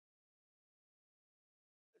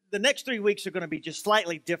the next 3 weeks are going to be just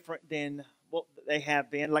slightly different than what they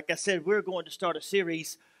have been. Like I said, we're going to start a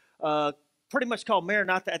series uh, pretty much called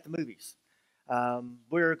Maranatha at the Movies.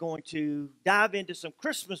 We're going to dive into some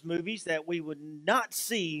Christmas movies that we would not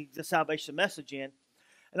see the salvation message in.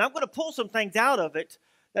 And I'm going to pull some things out of it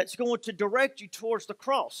that's going to direct you towards the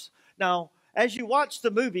cross. Now, as you watch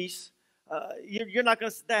the movies, you're not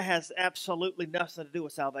going to, that has absolutely nothing to do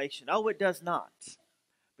with salvation. Oh, it does not.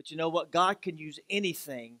 But you know what? God can use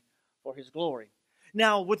anything for his glory.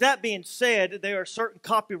 Now, with that being said, there are certain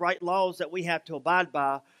copyright laws that we have to abide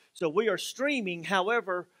by. So we are streaming.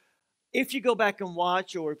 However, if you go back and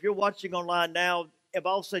watch, or if you're watching online now, if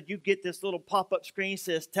all of a sudden you get this little pop-up screen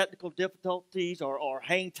says technical difficulties or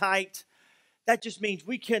hang tight, that just means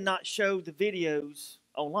we cannot show the videos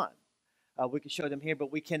online. We can show them here,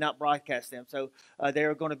 but we cannot broadcast them. So there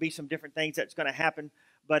are going to be some different things that's going to happen.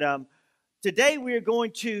 But today we are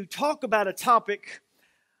going to talk about a topic,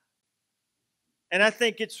 and I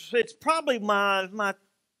think it's probably my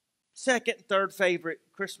second, third favorite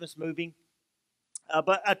Christmas movie.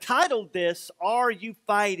 But I titled this, Are You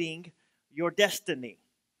Fighting Your Destiny?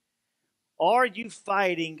 Are you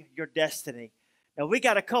fighting your destiny? Now, we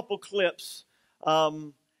got a couple clips,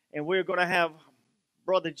 and we're going to have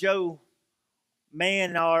Brother Joe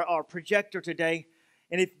man our projector today.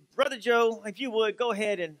 And if, Brother Joe, if you would, go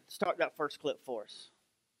ahead and start that first clip for us.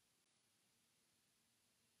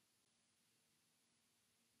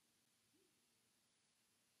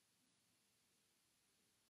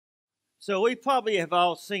 So we probably have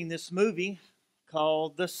all seen this movie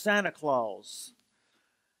called The Santa Claus.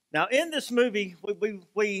 Now, in this movie,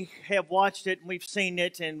 we have watched it, and we've seen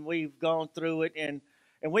it, and we've gone through it, and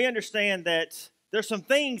we understand that there's some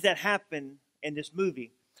things that happen in this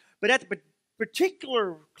movie. But at the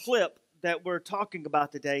particular clip that we're talking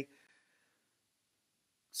about today,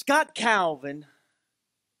 Scott Calvin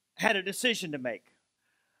had a decision to make.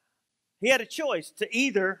 He had a choice to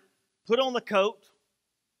either put on the coat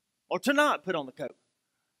or to not put on the coat.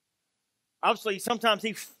 Obviously, sometimes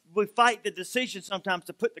we fight the decision sometimes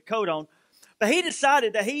to put the coat on. But he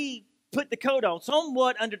decided that he put the coat on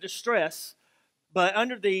somewhat under distress, but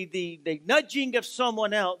under the nudging of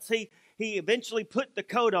someone else, he eventually put the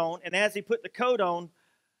coat on. And as he put the coat on,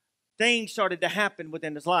 things started to happen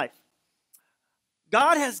within his life.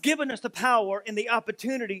 God has given us the power and the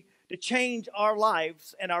opportunity to change our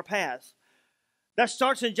lives and our paths. That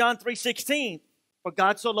starts in John 3:16. For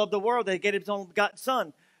God so loved the world that he gave his only begotten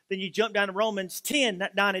Son. Then you jump down to Romans 10,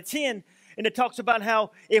 9 and 10, and it talks about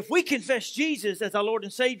how if we confess Jesus as our Lord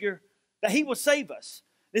and Savior, that he will save us.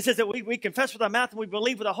 It says that we confess with our mouth and we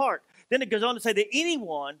believe with our heart. Then it goes on to say that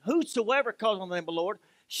anyone, whosoever calls on the name of the Lord,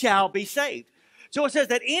 shall be saved. So it says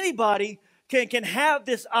that anybody can have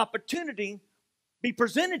this opportunity be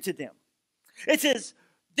presented to them. It says,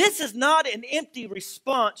 this is not an empty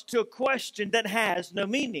response to a question that has no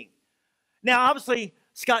meaning. Now, obviously,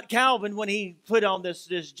 Scott Calvin, when he put on this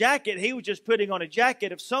jacket, he was just putting on a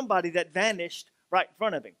jacket of somebody that vanished right in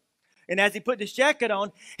front of him. And as he put this jacket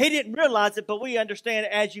on, he didn't realize it, but we understand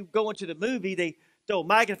as you go into the movie, they throw a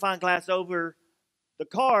magnifying glass over the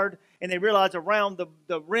card, and they realize around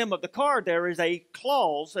the rim of the card there is a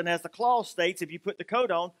clause. And as the clause states, if you put the coat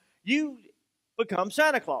on, you become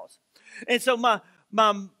Santa Claus. And so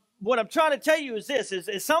what I'm trying to tell you is this,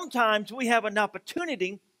 is sometimes we have an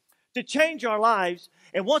opportunity to change our lives.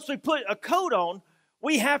 And once we put a coat on,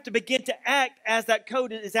 we have to begin to act as that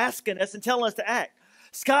coat is asking us and telling us to act.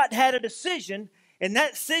 Scott had a decision, and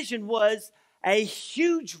that decision was a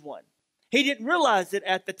huge one. He didn't realize it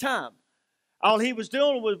at the time. All he was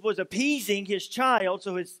doing was appeasing his child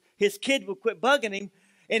so his kid would quit bugging him,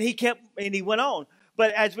 and he went on.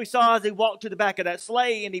 But as we saw as he walked to the back of that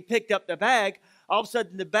sleigh and he picked up the bag, all of a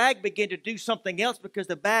sudden the bag began to do something else because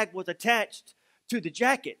the bag was attached to the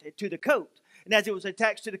jacket, to the coat. And as it was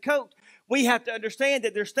attached to the coat, we have to understand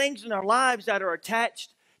that there's things in our lives that are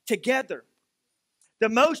attached together. The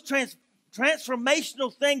most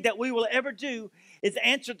transformational thing that we will ever do is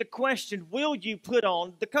answer the question, will you put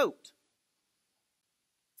on the coat?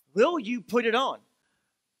 Will you put it on?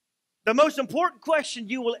 The most important question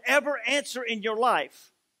you will ever answer in your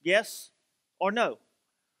life, yes or no.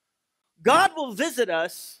 God will visit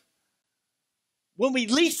us when we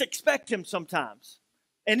least expect him sometimes.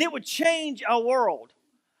 And it would change our world.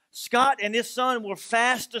 Scott and his son were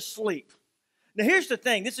fast asleep. Now here's the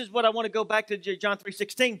thing. This is what I want to go back to John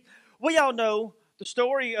 3:16. We all know the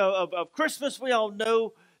story of Christmas. We all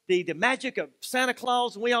know the magic of Santa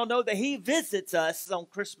Claus. And we all know that he visits us on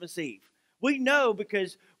Christmas Eve. We know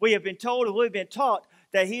because we have been told and we've been taught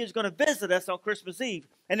that he is going to visit us on Christmas Eve.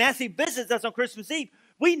 And as he visits us on Christmas Eve,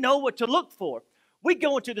 we know what to look for. We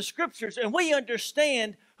go into the scriptures and we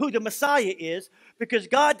understand who the Messiah is because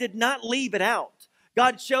God did not leave it out.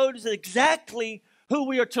 God showed us exactly who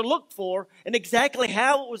we are to look for and exactly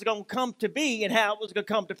how it was going to come to be and how it was going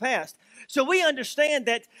to come to pass. So we understand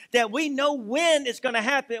that we know when it's going to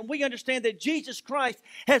happen. We understand that Jesus Christ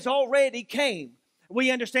has already came. We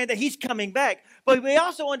understand that he's coming back. But we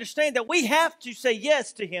also understand that we have to say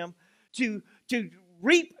yes to him to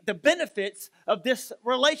reap the benefits of this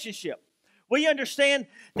relationship. We understand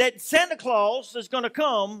that Santa Claus is going to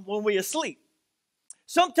come when we're asleep.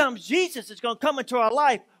 Sometimes Jesus is going to come into our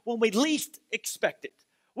life when we least expect it.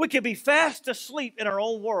 We could be fast asleep in our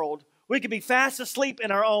own world. We could be fast asleep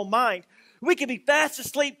in our own mind. We could be fast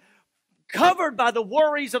asleep covered by the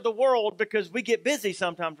worries of the world because we get busy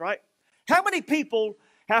sometimes, right? How many people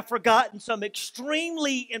have forgotten some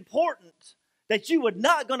extremely important that you were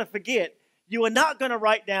not going to forget, you were not going to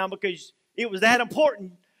write down because it was that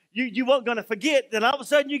important, you weren't going to forget, then all of a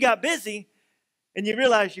sudden you got busy and you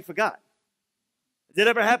realized you forgot? Did it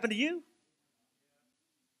ever happen to you?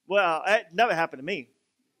 Well, it never happened to me.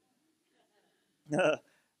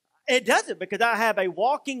 It doesn't, because I have a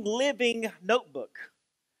walking, living notebook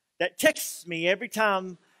that texts me every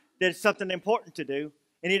time there's something important to do,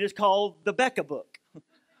 and it is called the Becca book.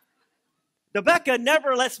 The Becca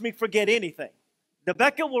never lets me forget anything. The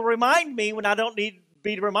Becca will remind me when I don't need to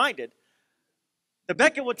be reminded. The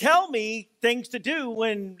Becca will tell me things to do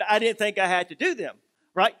when I didn't think I had to do them,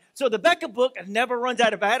 right? So the Becca book never runs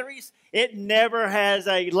out of batteries. It never has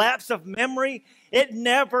a lapse of memory. It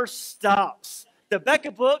never stops. The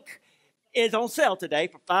Becca book is on sale today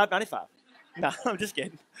for $5.95. No, I'm just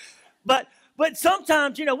kidding. But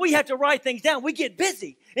sometimes, we have to write things down. We get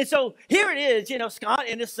busy. And so here it is, Scott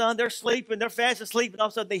and his son, they're sleeping, they're fast asleep, and all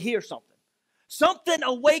of a sudden they hear something. Something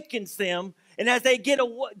awakens them, and as they get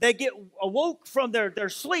awoke from their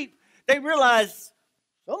sleep, they realize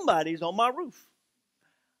somebody's on my roof.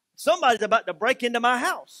 Somebody's about to break into my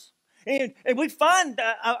house. And we find,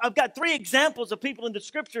 I've got 3 examples of people in the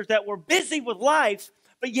scriptures that were busy with life,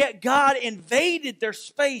 but yet God invaded their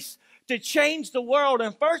space to change the world.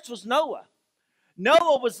 And first was Noah.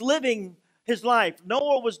 Noah was living his life.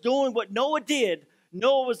 Noah was doing what Noah did.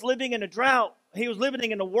 Noah was living in a drought. He was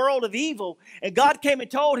living in a world of evil. And God came and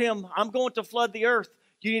told him, I'm going to flood the earth.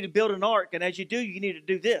 You need to build an ark. And as you do, you need to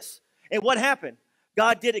do this. And what happened?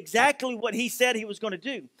 God did exactly what he said he was going to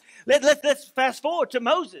do. Let's fast forward to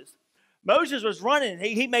Moses. Moses was running.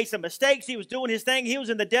 He made some mistakes. He was doing his thing. He was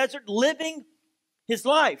in the desert living his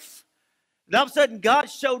life. And all of a sudden, God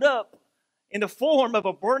showed up in the form of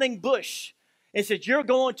a burning bush and said, you're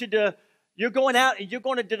going out and you're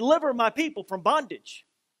going to deliver my people from bondage.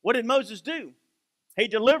 What did Moses do? He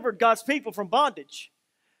delivered God's people from bondage.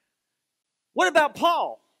 What about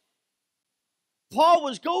Paul? Paul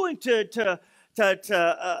was going to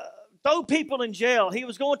throw people in jail. He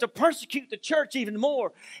was going to persecute the church even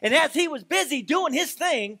more. And as he was busy doing his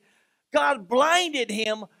thing, God blinded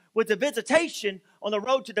him with a visitation on the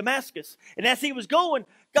road to Damascus. And as he was going,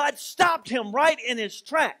 God stopped him right in his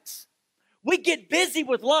tracks. We get busy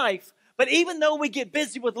with life, but even though we get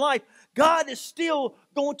busy with life, God is still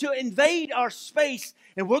going to invade our space,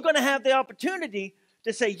 and we're going to have the opportunity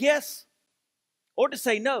to say yes or to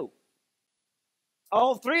say no.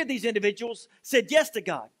 All 3 of these individuals said yes to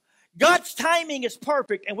God. God's timing is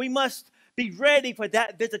perfect, and we must be ready for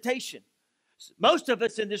that visitation. Most of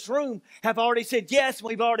us in this room have already said yes, and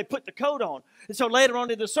we've already put the coat on. And so later on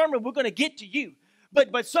in the sermon, we're going to get to you.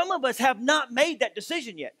 But some of us have not made that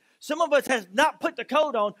decision yet. Some of us have not put the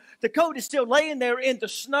coat on. The coat is still laying there in the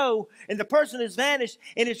snow, and the person has vanished,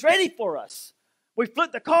 and it's ready for us. We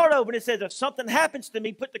flip the card over, and it says, if something happens to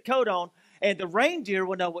me, put the coat on, and the reindeer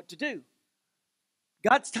will know what to do.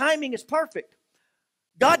 God's timing is perfect.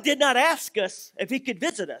 God did not ask us if he could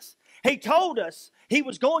visit us. He told us he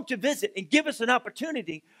was going to visit and give us an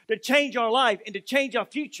opportunity to change our life and to change our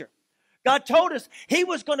future. God told us he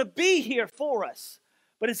was going to be here for us,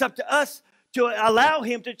 but it's up to us to allow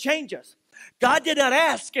him to change us. God did not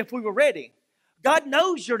ask if we were ready. God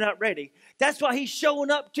knows you're not ready. That's why he's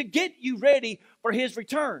showing up to get you ready for his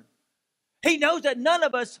return. He knows that none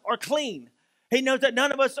of us are clean. He knows that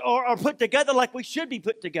none of us are put together like we should be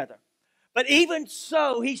put together. But even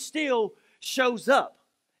so, he still shows up.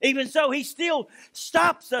 Even so, he still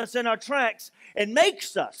stops us in our tracks and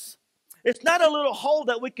makes us. It's not a little hole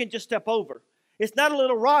that we can just step over. It's not a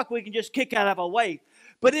little rock we can just kick out of our way.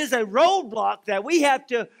 But it is a roadblock that we have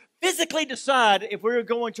to physically decide if we're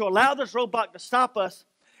going to allow this roadblock to stop us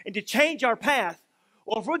and to change our path,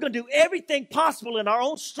 or if we're going to do everything possible in our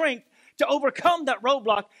own strength to overcome that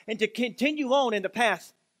roadblock and to continue on in the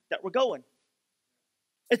path that we're going.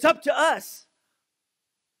 It's up to us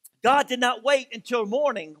God did not wait until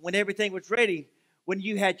morning when everything was ready, when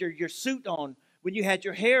you had your suit on, when you had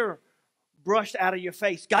your hair brushed out of your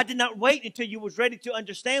face. God did not wait until you was ready to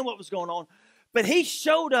understand what was going on. But he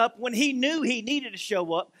showed up when he knew he needed to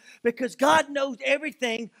show up, because God knows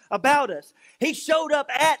everything about us. He showed up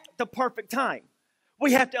at the perfect time.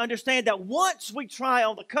 We have to understand that once we try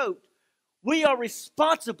on the coat, we are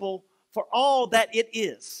responsible for all that it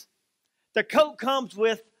is. The coat comes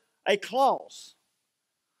with a clause.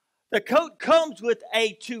 The coat comes with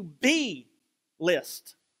a to be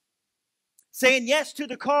list. Saying yes to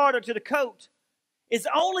the card or to the coat is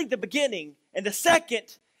only the beginning. And the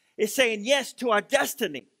second is saying yes to our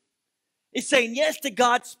destiny. It's saying yes to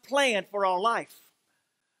God's plan for our life.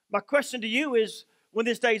 My question to you is, when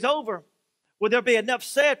this day's over, will there be enough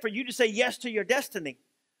said for you to say yes to your destiny?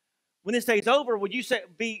 When this day's over, will you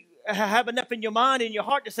have enough in your mind and your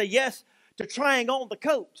heart to say yes to trying on the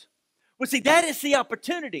coat? Well, see, that is the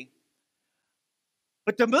opportunity.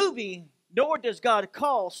 But the movie, nor does God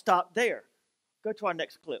call, stop there. Go to our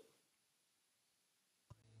next clip.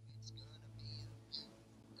 It's gonna be a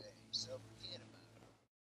beautiful day, so forget about it.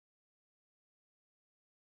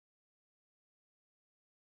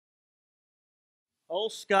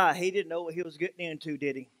 Old Scott, he didn't know what he was getting into,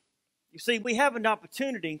 did he? You see, we have an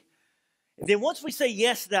opportunity, and then once we say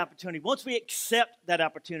yes to the opportunity, once we accept that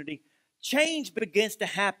opportunity, change begins to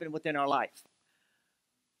happen within our life.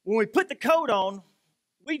 When we put the coat on,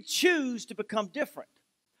 we choose to become different.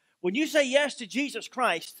 When you say yes to Jesus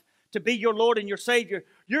Christ to be your Lord and your Savior,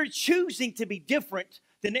 you're choosing to be different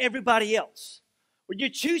than everybody else. When you're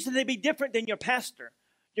choosing to be different than your pastor,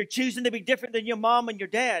 you're choosing to be different than your mom and your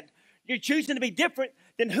dad. You're choosing to be different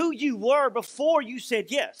than who you were before you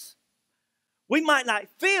said yes. We might not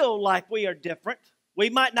feel like we are different.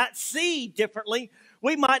 We might not see differently.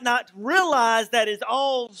 We might not realize that it's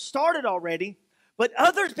all started already. But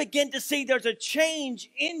others begin to see there's a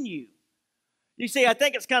change in you. You see, I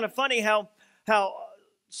think it's kind of funny how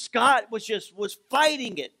Scott was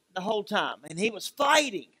fighting it the whole time. And he was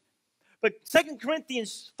fighting. But 2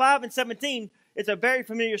 Corinthians 5:17 is a very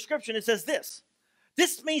familiar scripture. It says this.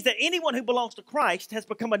 This means that anyone who belongs to Christ has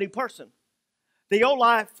become a new person. The old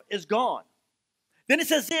life is gone. Then it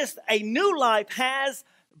says this, a new life has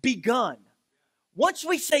begun. Once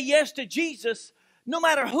we say yes to Jesus, no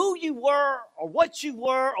matter who you were or what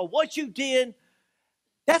you did,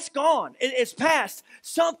 that's gone. It's past.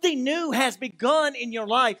 Something new has begun in your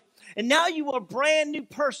life. And now you are a brand new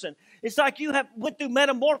person. It's like you have went through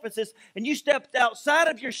metamorphosis and you stepped outside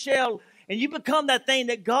of your shell and you become that thing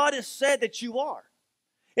that God has said that you are.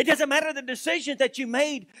 It doesn't matter the decisions that you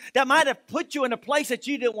made that might have put you in a place that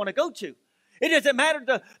you didn't want to go to. It doesn't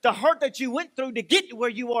matter the hurt that you went through to get to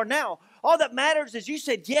where you are now. All that matters is you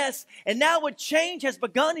said yes, and now a change has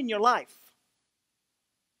begun in your life.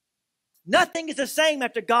 Nothing is the same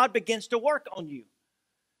after God begins to work on you.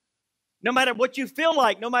 No matter what you feel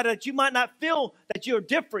like, no matter that you might not feel that you're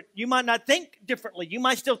different, you might not think differently. You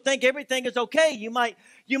might still think everything is okay. You might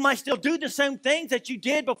still do the same things that you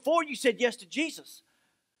did before you said yes to Jesus.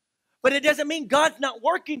 But it doesn't mean God's not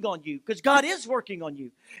working on you, because God is working on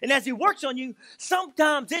you. And as He works on you,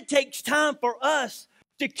 sometimes it takes time for us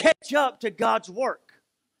to catch up to God's work.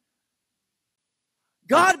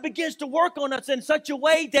 God begins to work on us in such a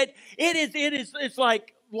way that it's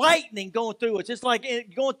like lightning going through us. It's like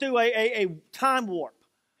going through a time warp.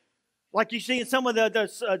 Like you see in some of the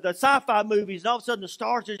sci-fi movies, and all of a sudden the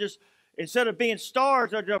stars are just, instead of being stars,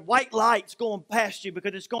 they're white lights going past you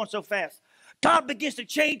because it's going so fast. God begins to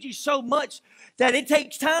change you so much that it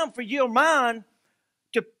takes time for your mind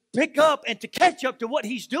to pick up and to catch up to what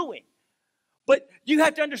He's doing. But you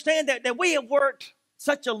have to understand that we have worked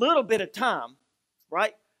such a little bit of time,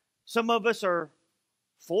 right? Some of us are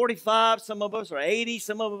 45, some of us are 80,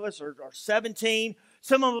 some of us are 17,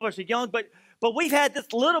 some of us are young, but we've had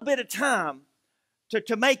this little bit of time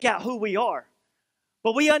to make out who we are.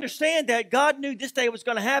 But we understand that God knew this day was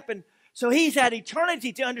going to happen. So He's had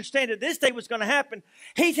eternity to understand that this day was going to happen.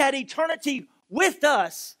 He's had eternity with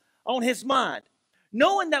us on His mind,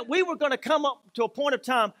 knowing that we were going to come up to a point of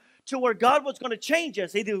time to where God was going to change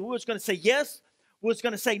us. Either we was going to say yes, we was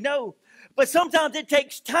going to say no. But sometimes it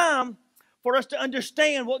takes time for us to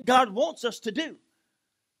understand what God wants us to do.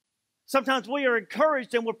 Sometimes we are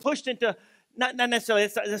encouraged and we're pushed into, not necessarily,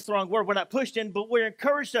 that's the wrong word, we're not pushed in, but we're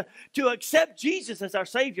encouraged to accept Jesus as our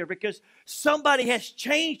Savior because somebody has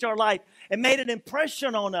changed our life and made an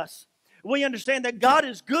impression on us. We understand that God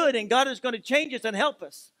is good and God is going to change us and help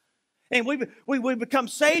us. And we become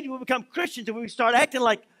saved, we become Christians, and we start acting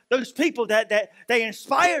like those people that they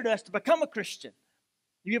inspired us to become a Christian.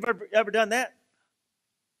 You ever done that?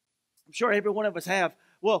 I'm sure every one of us have.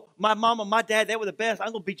 well, my mom and my dad, they were the best.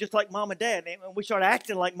 I'm going to be just like mom and dad. And we started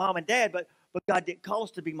acting like mom and dad, but God didn't call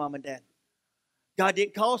us to be mom and dad. God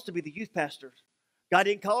didn't call us to be the youth pastors. God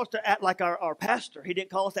didn't call us to act like our pastor. He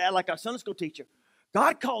didn't call us to act like our Sunday school teacher.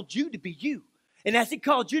 God called you to be you. And as he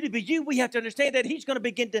called you to be you, we have to understand that he's going to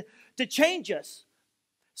begin to change us.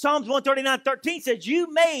 Psalms 139:13 says,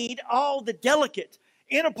 you made all the delicate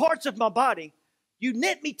inner parts of my body. You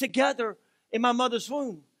knit me together in my mother's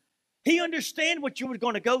womb. He understood what you were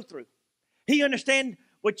going to go through. He understood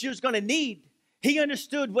what you was going to need. He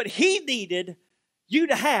understood what he needed you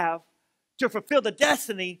to have to fulfill the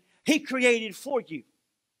destiny he created for you.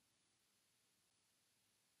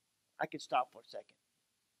 I can stop for a second.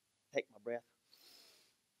 Take my breath.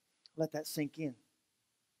 Let that sink in.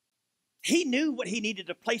 He knew what he needed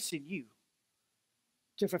to place in you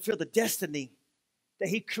to fulfill the destiny that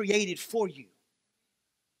he created for you.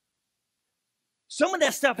 Some of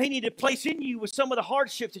that stuff he needed to place in you was some of the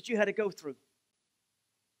hardships that you had to go through.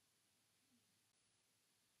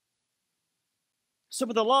 Some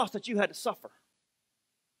of the loss that you had to suffer.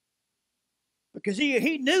 Because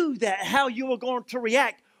he knew that how you were going to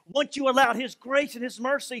react once you allowed his grace and his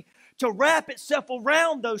mercy to wrap itself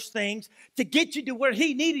around those things to get you to where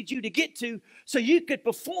he needed you to get to so you could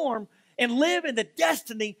perform and live in the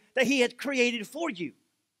destiny that he had created for you.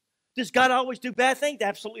 Does God always do bad things?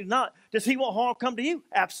 Absolutely not. Does he want harm come to you?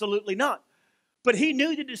 Absolutely not. But he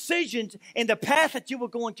knew the decisions and the path that you were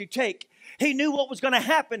going to take. He knew what was going to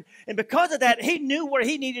happen. And because of that, he knew where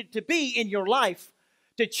he needed to be in your life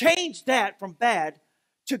to change that from bad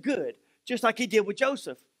to good, just like he did with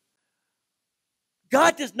Joseph.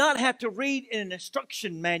 God does not have to read an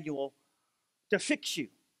instruction manual to fix you.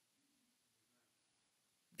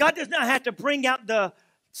 God does not have to bring out the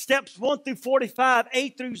steps 1 through 45, A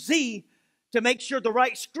through Z, to make sure the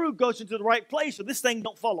right screw goes into the right place so this thing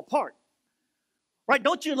don't fall apart. Right?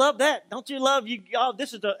 Don't you love that? Don't you love you? Oh,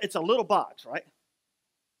 it's a little box, right?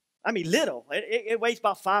 I mean, little. It weighs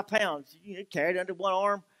about 5 pounds. You carry it under one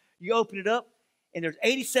arm. You open it up, and there's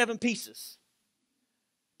 87 pieces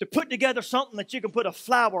to put together something that you can put a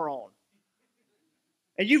flower on.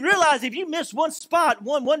 And you realize if you miss one spot,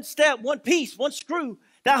 one step, one piece, one screw,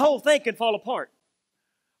 that whole thing can fall apart.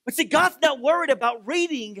 But see, God's not worried about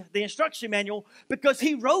reading the instruction manual because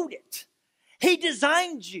he wrote it. He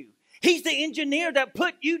designed you. He's the engineer that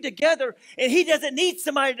put you together, and he doesn't need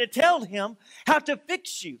somebody to tell him how to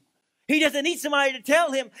fix you. He doesn't need somebody to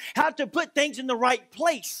tell him how to put things in the right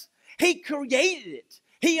place. He created it.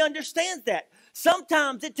 He understands that.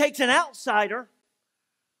 Sometimes it takes an outsider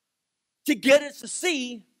to get us to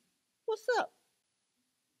see what's up.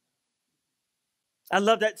 I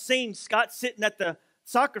love that scene. Scott's sitting at the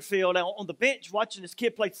soccer field on the bench watching this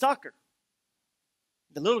kid play soccer.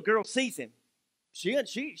 The little girl sees him. She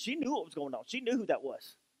knew what was going on. She knew who that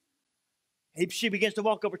was. She begins to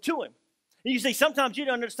walk over to him. And you see, sometimes you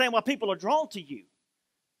don't understand why people are drawn to you.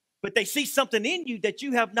 But they see something in you that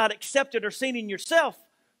you have not accepted or seen in yourself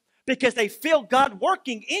because they feel God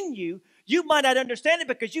working in you. You might not understand it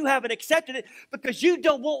because you haven't accepted it, because you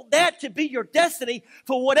don't want that to be your destiny.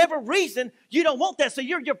 For whatever reason, you don't want that. So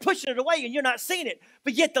you're pushing it away and you're not seeing it.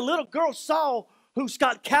 But yet the little girl saw who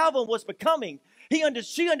Scott Calvin was becoming.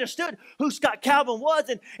 She understood who Scott Calvin was.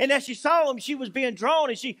 And as she saw him, she was being drawn.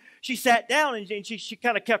 And she sat down and she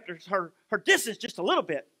kind of kept her distance just a little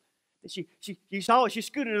bit. And she saw it. She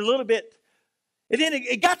scooted a little bit. And then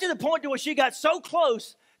it got to the point to where she got so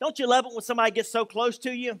close. Don't you love it when somebody gets so close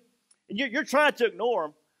to you? And you're trying to ignore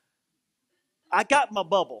them. I got my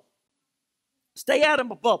bubble. Stay out of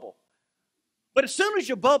my bubble. But as soon as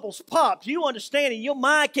your bubbles pop, you understand, and your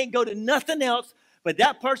mind can't go to nothing else but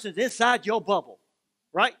that person's inside your bubble.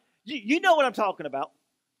 Right? You know what I'm talking about.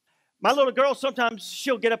 My little girl, sometimes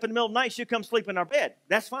she'll get up in the middle of the night, she'll come sleep in our bed.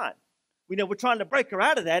 That's fine. We know we're trying to break her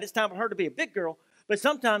out of that. It's time for her to be a big girl. But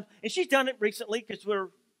sometimes, and she's done it recently because we're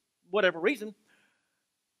whatever reason,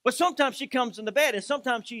 but sometimes she comes in the bed, and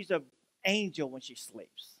sometimes she's an angel when she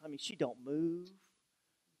sleeps. I mean, she don't move.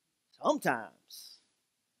 Sometimes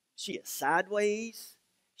she is sideways.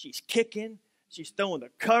 She's kicking. She's throwing the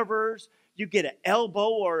covers. You get an elbow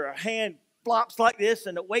or a hand flops like this,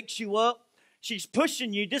 and it wakes you up. She's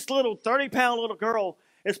pushing you. This little 30-pound little girl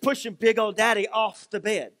is pushing big old daddy off the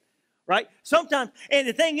bed, right? Sometimes, and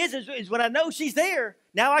the thing is when I know she's there,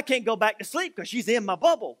 now I can't go back to sleep because she's in my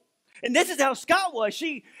bubble. And this is how Scott was.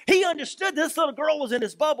 He understood this little girl was in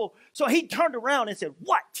his bubble, so he turned around and said,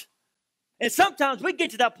 "What?" And sometimes we get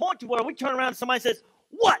to that point to where we turn around and somebody says,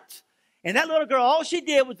 "What?" And that little girl, all she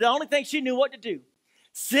did was the only thing she knew what to do.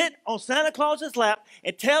 Sit on Santa Claus's lap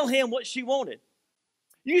and tell him what she wanted.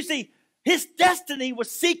 You see, His destiny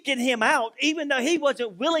was seeking him out, even though he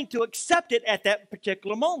wasn't willing to accept it at that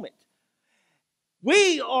particular moment.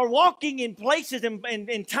 We are walking in places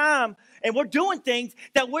in time, and we're doing things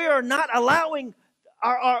that we are not allowing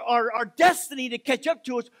our destiny to catch up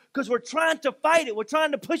to us because we're trying to fight it. We're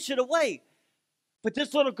trying to push it away. But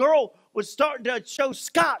this little girl was starting to show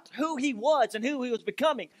Scott who he was and who he was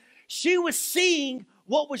becoming. She was seeing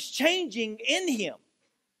what was changing in him.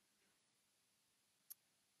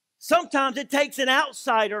 Sometimes it takes an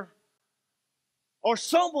outsider or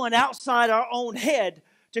someone outside our own head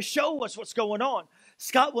to show us what's going on.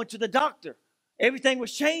 Scott went to the doctor. Everything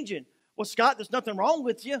was changing. Well, Scott, there's nothing wrong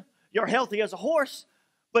with you. You're healthy as a horse,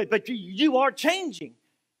 but you are changing.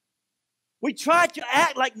 We try to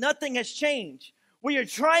act like nothing has changed. We are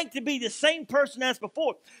trying to be the same person as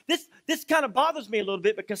before. This kind of bothers me a little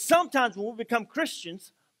bit because sometimes when we become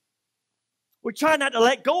Christians, we try not to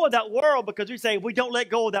let go of that world because we say if we don't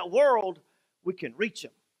let go of that world, we can reach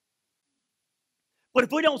him. But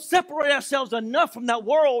if we don't separate ourselves enough from that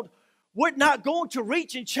world, we're not going to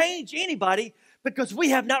reach and change anybody because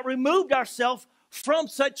we have not removed ourselves from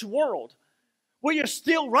such world. We are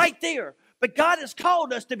still right there. But God has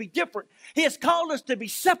called us to be different. He has called us to be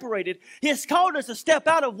separated. He has called us to step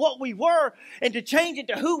out of what we were and to change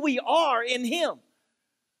into who we are in Him.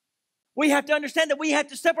 We have to understand that we have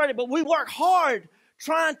to separate it, but we work hard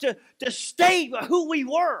trying to stay who we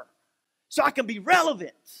were so I can be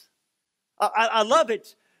relevant. I love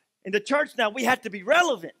it. In the church now, we have to be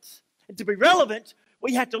relevant. And to be relevant,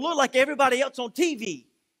 we have to look like everybody else on TV.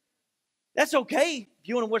 That's okay. If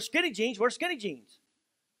you want to wear skinny jeans, wear skinny jeans.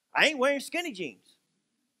 I ain't wearing skinny jeans.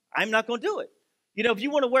 I'm not going to do it. You know, if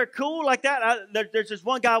you want to wear cool like that, there's this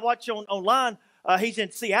one guy I watch online. He's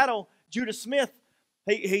in Seattle, Judah Smith.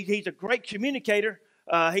 He's a great communicator.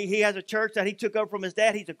 He has a church that he took over from his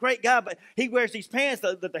dad. He's a great guy, but he wears these pants,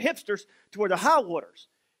 the hipsters, to wear the high waters.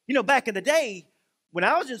 You know, back in the day, when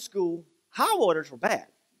I was in school, high waters were bad.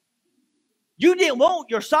 You didn't want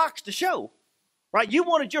your socks to show, right? You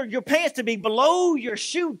wanted your pants to be below your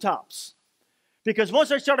shoe tops. Because once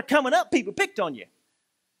they started coming up, people picked on you.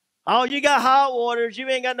 Oh, you got high waters. You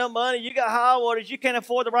ain't got no money. You got high waters. You can't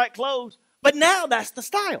afford the right clothes. But now that's the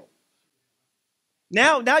style.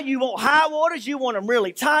 Now you want high waters. You want them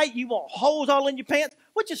really tight. You want holes all in your pants,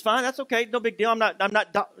 which is fine. That's okay. No big deal. I'm not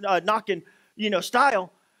knocking,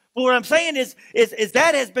 style. But what I'm saying is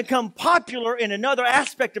that has become popular in another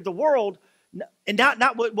aspect of the world. And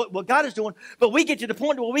not what God is doing, but we get to the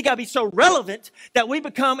point where we got to be so relevant that we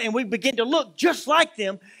become and we begin to look just like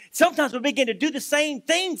them. Sometimes we begin to do the same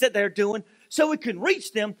things that they're doing so we can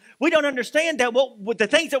reach them. We don't understand that with the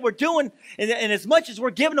things that we're doing, and as much as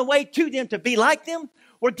we're giving away to them to be like them,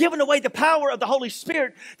 we're giving away the power of the Holy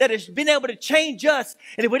Spirit that has been able to change us.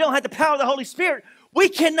 And if we don't have the power of the Holy Spirit, we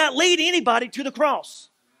cannot lead anybody to the cross.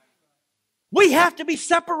 We have to be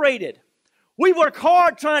separated. We work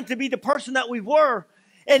hard trying to be the person that we were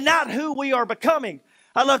and not who we are becoming.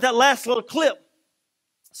 I love that last little clip.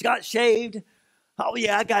 Scott shaved. Oh,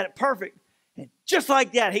 yeah, I got it perfect. And just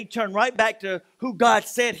like that, he turned right back to who God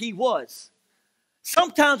said he was.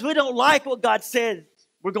 Sometimes we don't like what God said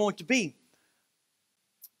we're going to be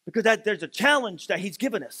because there's a challenge that he's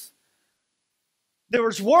given us. There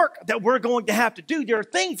is work that we're going to have to do. There are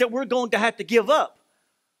things that we're going to have to give up.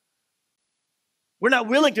 We're not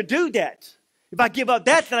willing to do that. If I give up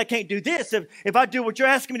that, then I can't do this. If I do what you're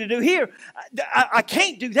asking me to do here, I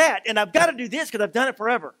can't do that. And I've got to do this because I've done it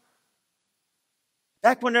forever.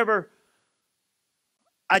 Back whenever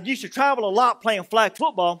I used to travel a lot playing flag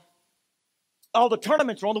football, all the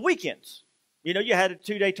tournaments were on the weekends. You know, you had a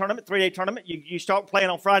 2-day tournament, 3-day tournament. You start playing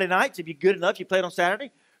on Friday nights. If you're good enough, you played on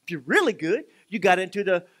Saturday. If you're really good, you got into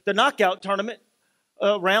the knockout tournament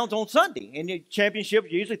rounds on Sunday. And your championship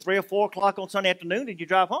is usually 3 or 4 o'clock on Sunday afternoon, and you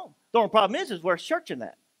drive home. The only problem is where's church in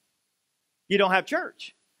that? You don't have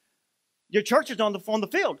church. Your church is on the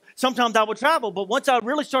field. Sometimes I would travel, but once I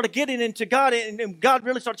really started getting into God and God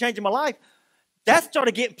really started changing my life, that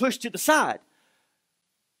started getting pushed to the side.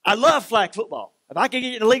 I love flag football. If I could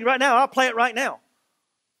get in the league right now, I'll play it right now.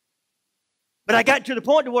 But I got to the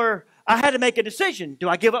point where I had to make a decision. Do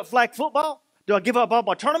I give up flag football? Do I give up all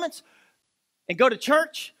my tournaments and go to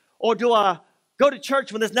church? Or do I go to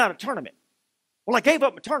church when there's not a tournament? Well, I gave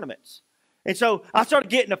up my tournaments. And so I started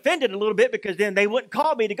getting offended a little bit because then they wouldn't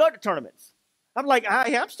call me to go to tournaments. I'm like,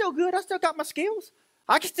 I'm still good. I still got my skills.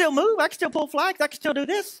 I can still move. I can still pull flags. I can still do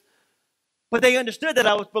this. But they understood that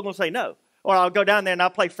I was going to say no. Or I'll go down there and I'll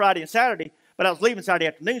play Friday and Saturday, but I was leaving Saturday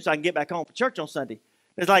afternoon so I can get back home for church on Sunday.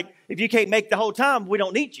 It's like, if you can't make the whole time, we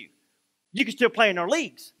don't need you. You can still play in our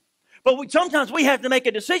leagues. But sometimes we have to make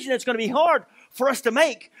a decision that's going to be hard for us to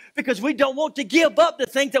make because we don't want to give up the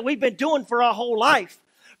things that we've been doing for our whole life.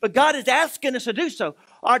 But God is asking us to do so.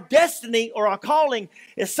 Our destiny or our calling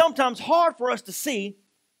is sometimes hard for us to see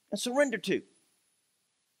and surrender to.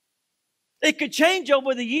 It could change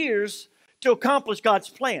over the years to accomplish God's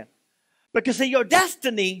plan. Because see, your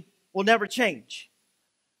destiny will never change.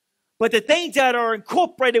 But the things that are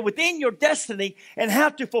incorporated within your destiny and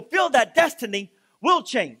have to fulfill that destiny will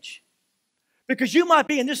change. Because you might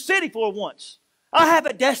be in this city for once. I have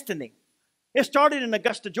a destiny. It started in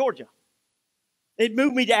Augusta, Georgia. It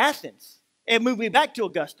moved me to Athens. It moved me back to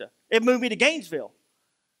Augusta. It moved me to Gainesville.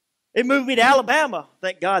 It moved me to Alabama.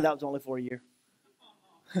 Thank God that was only for a year.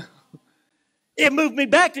 It moved me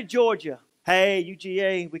back to Georgia. Hey,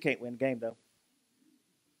 UGA, we can't win the game though.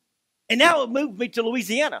 And now it moved me to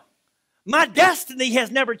Louisiana. My destiny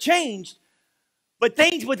has never changed, but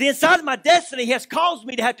things within inside of my destiny has caused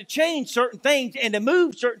me to have to change certain things and to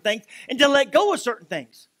move certain things and to let go of certain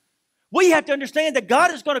things. We have to understand that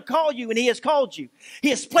God is going to call you and He has called you. He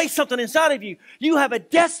has placed something inside of you. You have a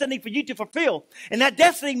destiny for you to fulfill. And that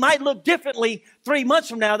destiny might look differently 3 months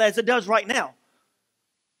from now as it does right now.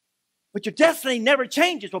 But your destiny never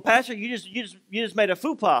changes. Well, Pastor, you just made a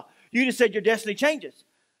faux pas. You just said your destiny changes.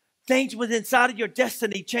 Things within inside of your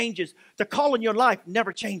destiny changes. The call in your life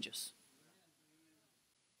never changes.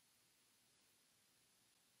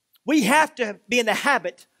 We have to be in the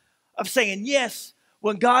habit of saying yes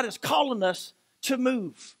when God is calling us to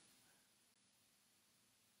move.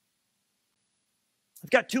 I've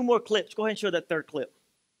got 2 more clips. Go ahead and show that 3rd clip.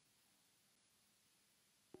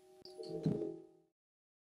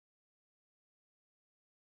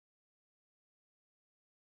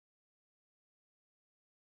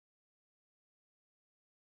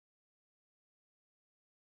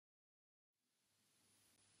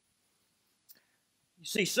 You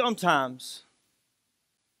see, sometimes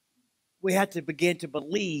we have to begin to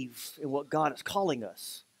believe in what God is calling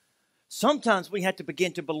us. Sometimes we have to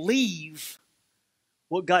begin to believe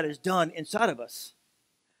what God has done inside of us.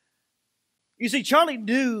 You see, Charlie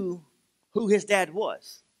knew who his dad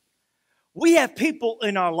was. We have people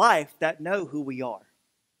in our life that know who we are.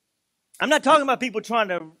 I'm not talking about people trying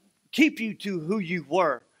to keep you to who you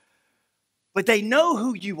were, but they know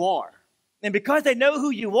who you are. And because they know who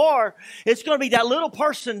you are, it's going to be that little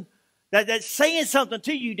person that's saying something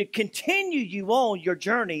to you to continue you on your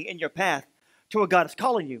journey and your path to where God is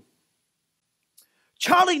calling you.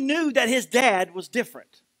 Charlie knew that his dad was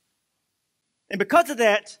different. And because of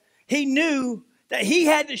that, he knew that he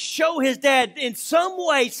had to show his dad in some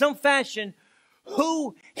way, some fashion,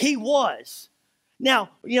 who he was. Now,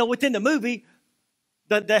 within the movie,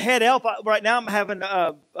 the head elf, right now I'm having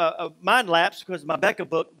a mind lapse because my Becca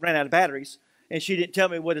book ran out of batteries and she didn't tell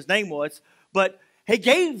me what his name was. But he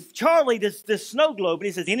gave Charlie this snow globe and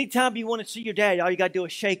he says, anytime you want to see your dad, all you got to do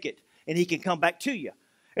is shake it and he can come back to you.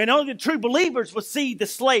 And only the true believers will see the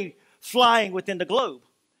sleigh flying within the globe.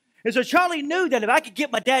 And so Charlie knew that if I could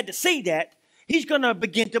get my dad to see that, he's going to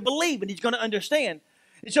begin to believe and he's going to understand.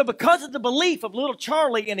 And so because of the belief of little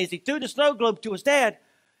Charlie and as he threw the snow globe to his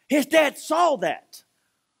dad saw that.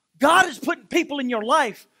 God is putting people in your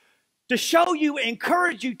life to show you,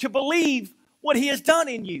 encourage you to believe what He has done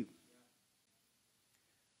in you.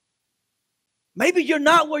 Maybe you're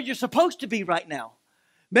not where you're supposed to be right now.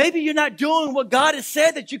 Maybe you're not doing what God has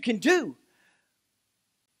said that you can do.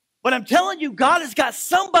 But I'm telling you, God has got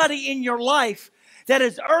somebody in your life that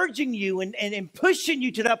is urging you and pushing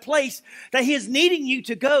you to that place that He is needing you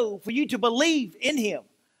to go for you to believe in Him.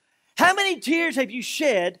 How many tears have you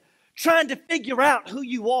shed trying to figure out who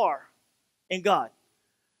you are in God?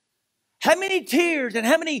 How many tears and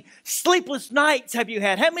how many sleepless nights have you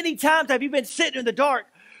had? How many times have you been sitting in the dark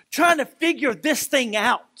trying to figure this thing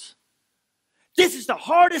out? This is the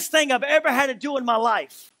hardest thing I've ever had to do in my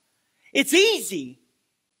life. It's easy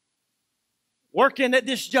working at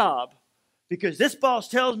this job because this boss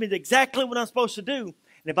tells me exactly what I'm supposed to do. And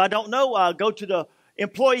if I don't know, I'll go to the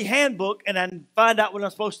employee handbook and I find out what I'm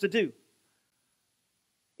supposed to do.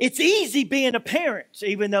 It's easy being a parent,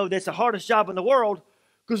 even though that's the hardest job in the world,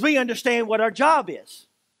 because we understand what our job is,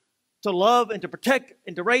 to love and to protect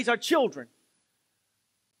and to raise our children.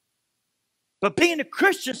 But being a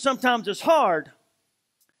Christian sometimes is hard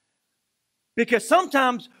because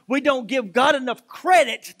sometimes we don't give God enough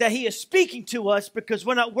credit that He is speaking to us because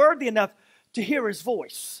we're not worthy enough to hear His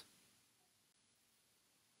voice.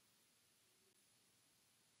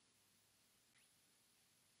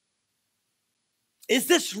 Is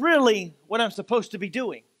this really what I'm supposed to be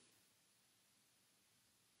doing?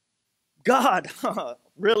 God,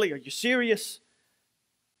 really? Are you serious?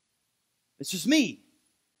 This is me.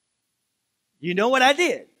 You know what I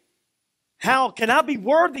did. How can I be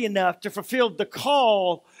worthy enough to fulfill the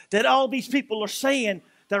call that all these people are saying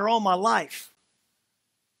that are on my life?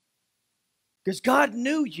 Because God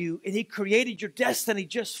knew you and He created your destiny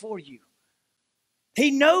just for you. He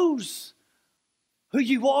knows who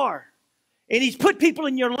you are. And He's put people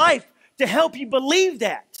in your life to help you believe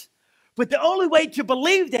that. But the only way to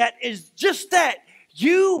believe that is just that.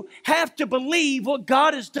 You have to believe what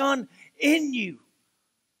God has done in you.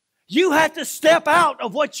 You have to step out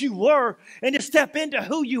of what you were and to step into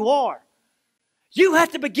who you are. You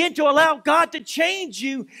have to begin to allow God to change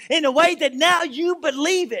you in a way that now you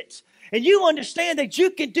believe it. And you understand that you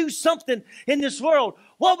can do something in this world.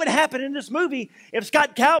 What would happen in this movie if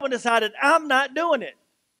Scott Calvin decided, I'm not doing it?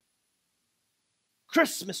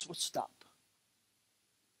 Christmas would stop.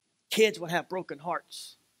 Kids would have broken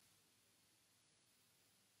hearts.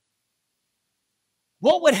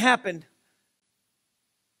 What would happen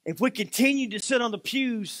if we continue to sit on the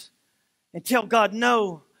pews and tell God,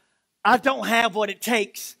 no, I don't have what it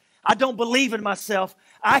takes. I don't believe in myself.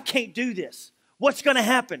 I can't do this. What's going to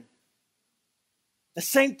happen? The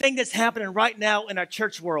same thing that's happening right now in our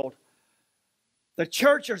church world. The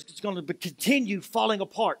church is going to continue falling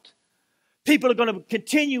apart. People are going to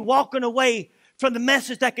continue walking away from the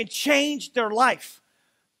message that can change their life.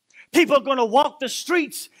 People are going to walk the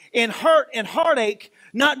streets in hurt and heartache,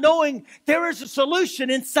 not knowing there is a solution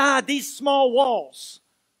inside these small walls.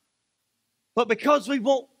 But because we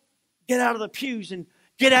won't get out of the pews and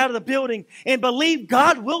get out of the building and believe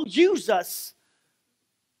God will use us.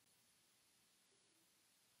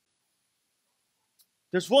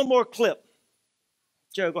 There's one more clip.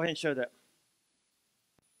 Joe, go ahead and show that.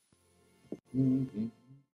 Mm-hmm.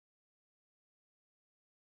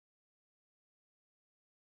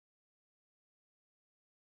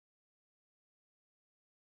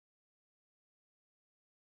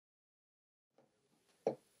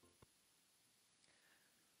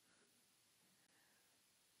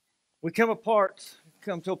 We come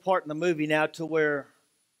to a part in the movie now to where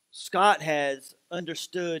Scott has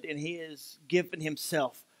understood and he has given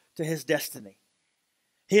himself to his destiny.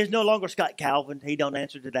 He is no longer Scott Calvin. He don't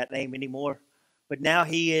answer to that name anymore. But now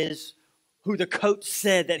he is who the coach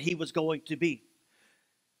said that he was going to be.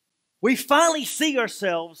 We finally see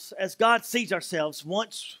ourselves as God sees ourselves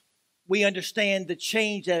once we understand the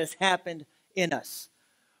change that has happened in us.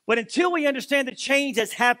 But until we understand the change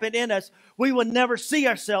that's happened in us, we will never see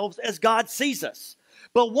ourselves as God sees us.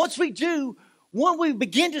 But once we do, when we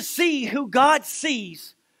begin to see who God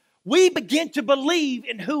sees, we begin to believe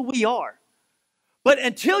in who we are. But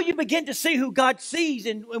until you begin to see who God sees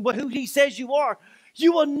and who He says you are,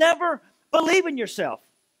 you will never believe in yourself.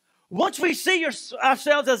 Once we see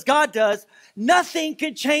ourselves as God does, nothing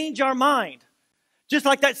can change our mind. Just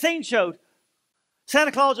like that scene showed.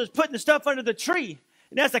 Santa Claus is putting the stuff under the tree.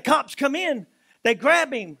 And as the cops come in, they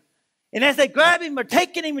grab him. And as they grab him or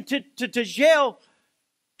taking him to jail,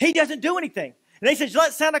 he doesn't do anything. And they said,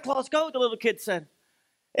 let Santa Claus go, the little kid said.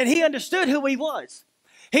 And he understood who he was.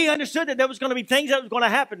 He understood that there was going to be things that was going to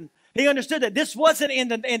happen. He understood that this wasn't in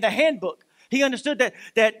the handbook. He understood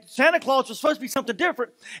that Santa Claus was supposed to be something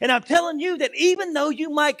different. And I'm telling you that even though you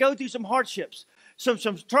might go through some hardships, some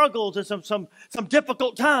struggles and some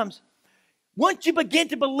difficult times, once you begin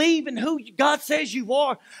to believe in who God says you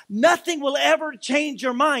are, nothing will ever change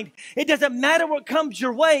your mind. It doesn't matter what comes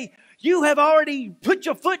your way. You have already put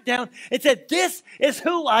your foot down and said, this is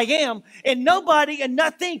who I am. And nobody and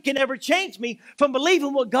nothing can ever change me from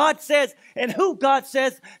believing what God says and who God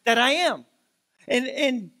says that I am. And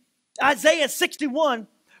in Isaiah 61,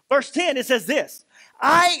 verse 10, it says this,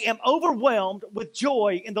 I am overwhelmed with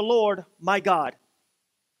joy in the Lord my God.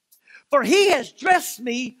 For He has dressed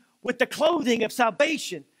me with the clothing of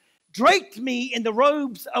salvation, draped me in the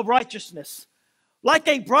robes of righteousness, like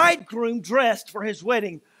a bridegroom dressed for his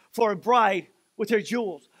wedding, for a bride with her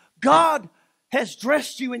jewels. God has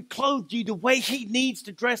dressed you and clothed you the way He needs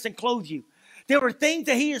to dress and clothe you. There are things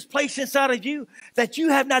that He has placed inside of you that you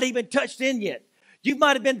have not even touched in yet. You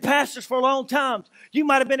might have been pastors for a long time. You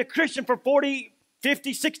might have been a Christian for 40,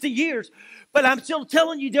 50, 60 years. But I'm still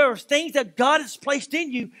telling you, there are things that God has placed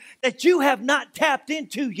in you that you have not tapped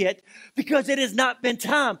into yet because it has not been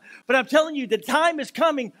time. But I'm telling you, the time is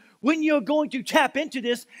coming when you're going to tap into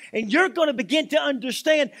this and you're going to begin to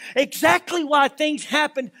understand exactly why things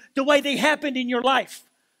happened the way they happened in your life.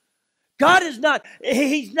 God is not,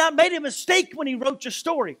 He's not made a mistake when He wrote your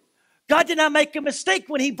story. God did not make a mistake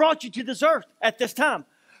when He brought you to this earth at this time.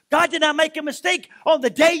 God did not make a mistake on the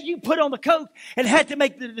day you put on the coat and had to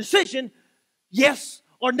make the decision, yes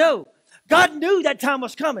or no. God knew that time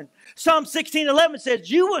was coming. Psalm 16:11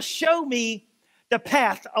 says, you will show me the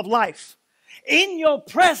path of life. In your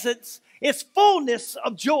presence is fullness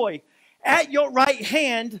of joy. At your right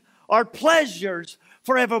hand are pleasures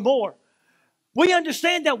forevermore. We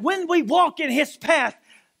understand that when we walk in his path,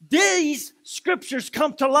 these scriptures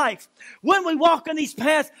come to life. When we walk in these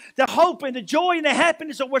paths, the hope and the joy and the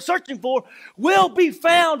happiness that we're searching for will be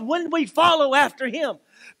found when we follow after him.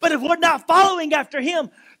 But if we're not following after him,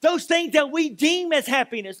 those things that we deem as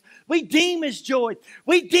happiness, we deem as joy,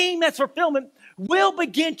 we deem as fulfillment, will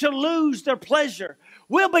begin to lose their pleasure.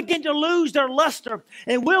 We'll begin to lose their luster,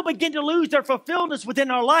 and we'll begin to lose their fulfillment within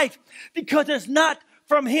our life because it's not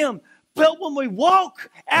from him. But when we walk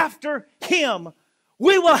after him,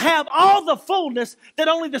 we will have all the fullness that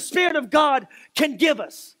only the Spirit of God can give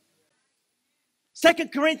us.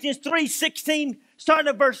 2 Corinthians 3:16, starting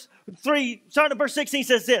at verse 16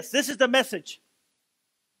 says this. This is the message.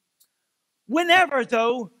 Whenever,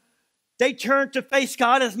 though, they turn to face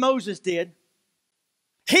God as Moses did,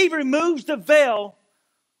 he removes the veil,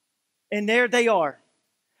 and there they are,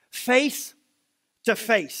 face to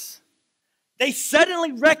face. They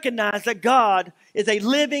suddenly recognize that God is a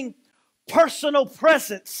living, personal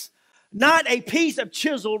presence, not a piece of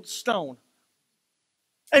chiseled stone.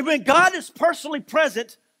 And when God is personally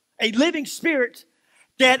present, a living spirit,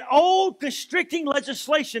 that old constricting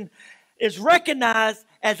legislation is recognized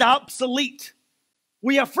as obsolete.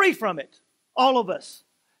 We are free from it, all of us.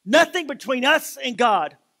 Nothing between us and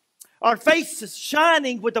God. Our face is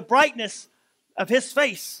shining with the brightness of his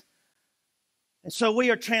face. And so we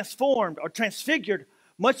are transformed or transfigured,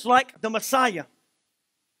 much like the Messiah.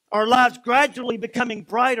 Our lives gradually becoming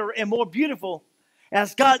brighter and more beautiful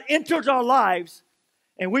as God enters our lives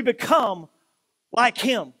and we become like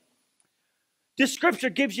him. This scripture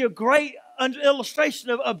gives you a great illustration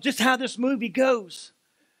of just how this movie goes.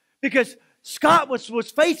 Because Scott was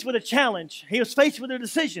faced with a challenge. He was faced with a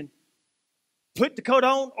decision. Put the coat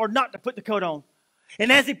on or not to put the coat on.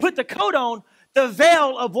 And as he put the coat on, the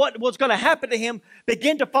veil of what was going to happen to him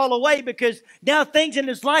began to fall away because now things in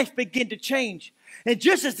his life begin to change. And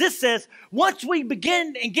just as this says, once we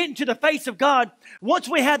begin and get into the face of God, once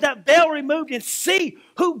we have that veil removed and see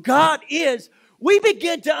who God is, we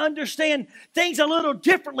begin to understand things a little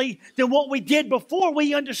differently than what we did before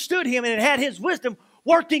we understood him and had his wisdom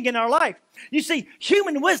working in our life. You see,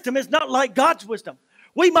 human wisdom is not like God's wisdom.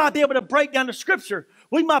 We might be able to break down the scripture.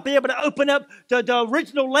 We might be able to open up the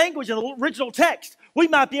original language and the original text. We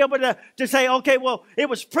might be able to say, okay, well, it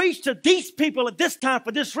was preached to these people at this time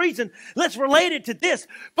for this reason. Let's relate it to this.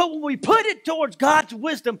 But when we put it towards God's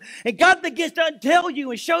wisdom and God begins to tell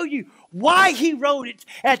you and show you why he wrote it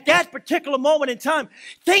at that particular moment in time,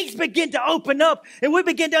 things begin to open up and we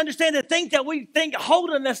begin to understand the things that we think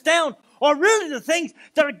holding us down are really the things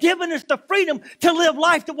that are giving us the freedom to live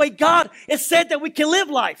life the way God has said that we can live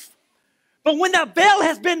life. But when that veil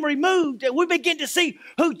has been removed and we begin to see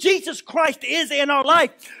who Jesus Christ is in our life,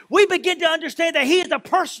 we begin to understand that he is a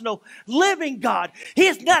personal, living God. He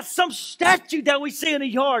is not some statue that we see in a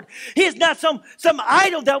yard. He is not some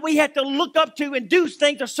idol that we have to look up to and do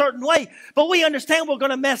things a certain way. But we understand we're going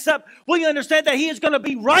to mess up. We understand that he is going to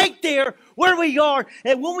be right there where we are.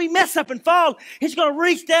 And when we mess up and fall, he's going to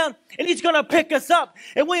reach down and he's going to pick us up.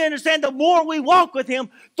 And we understand the more we walk with him,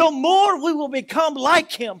 the more we will become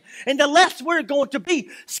like him. And the less we're going to be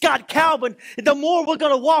Scott Calvin, the more we're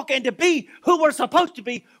going to walk and to be who we're supposed to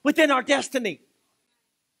be within our destiny.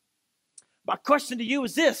 My question to you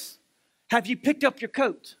is this. Have you picked up your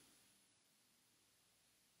coat?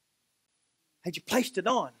 Have you placed it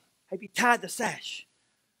on? Have you tied the sash?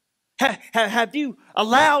 Have you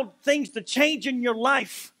allowed things to change in your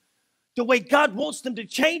life the way God wants them to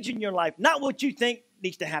change in your life? Not what you think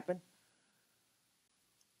needs to happen.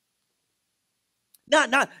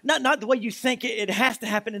 Not the way you think it has to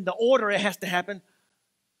happen in the order it has to happen.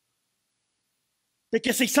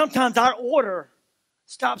 Because see, sometimes our order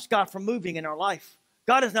stops God from moving in our life.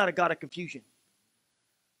 God is not a God of confusion.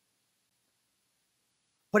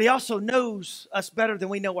 But he also knows us better than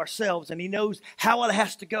we know ourselves, and he knows how it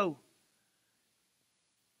has to go.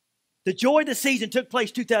 The joy of the season took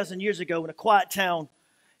place 2,000 years ago in a quiet town,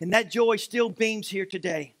 and that joy still beams here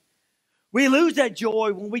today. We lose that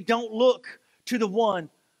joy when we don't look to the one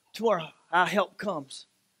to where our help comes.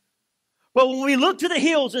 But when we look to the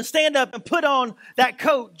hills and stand up and put on that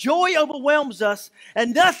coat, joy overwhelms us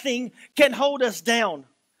and nothing can hold us down.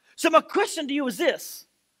 So my question to you is this.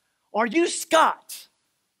 Are you Scott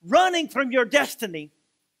running from your destiny?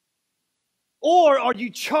 Or are you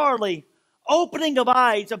Charlie opening of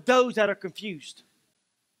eyes of those that are confused?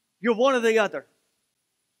 You're one or the other.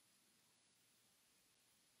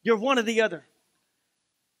 You're one or the other.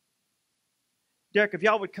 Derek, if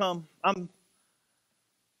y'all would come,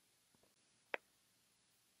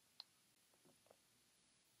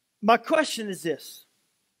 My question is this.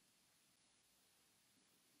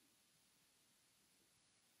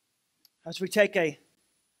 As we take a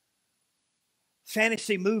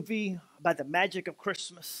fantasy movie about the magic of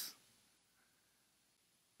Christmas,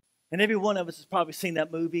 and every one of us has probably seen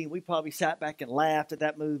that movie, and we probably sat back and laughed at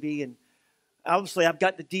that movie. And obviously, I've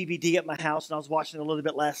got the DVD at my house, and I was watching it a little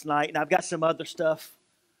bit last night, and I've got some other stuff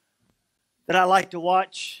that I like to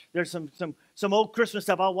watch. There's some old Christmas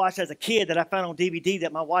stuff I watched as a kid that I found on DVD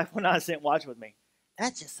that my wife went on and didn't watch with me.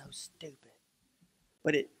 That's just so stupid.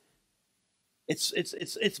 But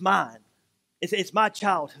it's mine. It's my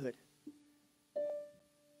childhood.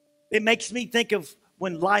 It makes me think of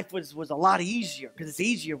when life was a lot easier, because it's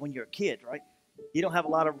easier when you're a kid, right? You don't have a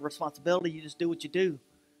lot of responsibility. You just do what you do.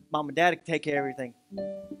 Mom and dad can take care of everything.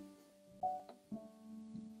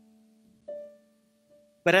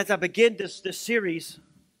 But as I begin this series,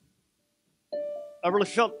 I really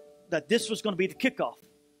felt that this was going to be the kickoff.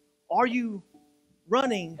 Are you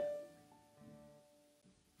running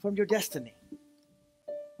from your destiny?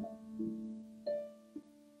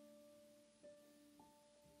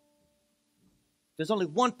 There's only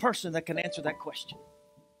one person that can answer that question,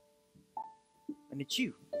 and it's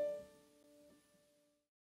you.